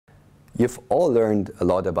You've all learned a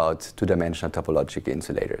lot about two-dimensional topological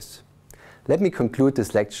insulators. Let me conclude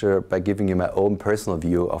this lecture by giving you my own personal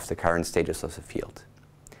view of the current status of the field.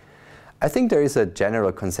 I think there is a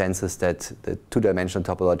general consensus that the two-dimensional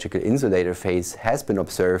topological insulator phase has been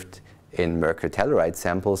observed in mercury telluride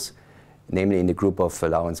samples, namely in the group of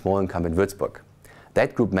Lau and Smolenkamp in Würzburg.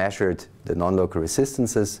 That group measured the non-local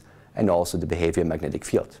resistances and also the behavior magnetic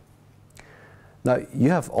field. Now, you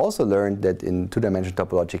have also learned that in two-dimensional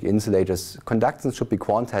topological insulators, conductance should be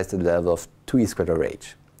quantized at the level of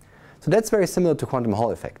 2e²h. So that's very similar to quantum Hall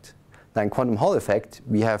effect. Now, in quantum Hall effect,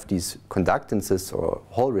 we have these conductances or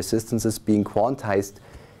Hall resistances being quantized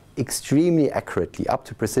extremely accurately, up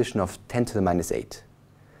to precision of 10 to the minus 8.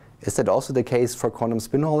 Is that also the case for quantum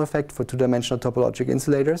spin Hall effect for two-dimensional topological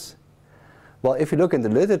insulators? Well, if you look in the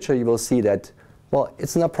literature, you will see that, well,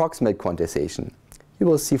 it's an approximate quantization. You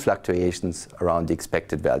will see fluctuations around the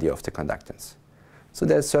expected value of the conductance. So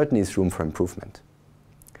there certainly is room for improvement.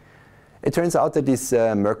 It turns out that these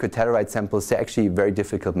mercury telluride samples are actually very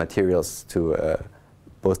difficult materials to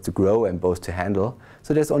both to grow and both to handle.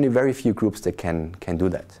 So there's only very few groups that can do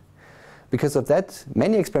that. Because of that,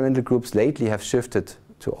 many experimental groups lately have shifted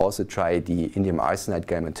to also try the indium arsenide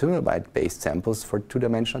gallium arsenide based samples for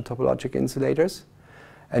two-dimensional topological insulators.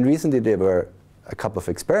 And recently there were a couple of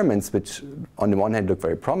experiments which on the one hand look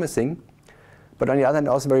very promising, but on the other hand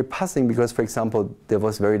also very puzzling because, for example, there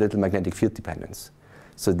was very little magnetic field dependence.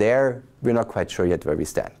 So there, we're not quite sure yet where we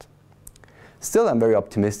stand. Still, I'm very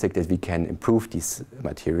optimistic that we can improve these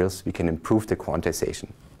materials, we can improve the quantization.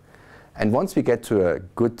 And once we get to a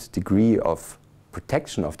good degree of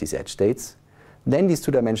protection of these edge states, then these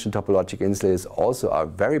two-dimensional topological insulators also are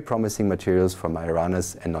very promising materials for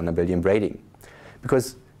Majoranas and non-abelian braiding.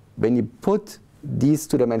 Because when you put these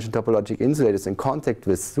two-dimensional topological insulators in contact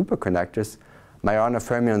with superconductors, Majorana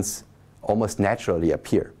fermions almost naturally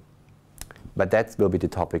appear. But that will be the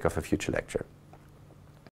topic of a future lecture.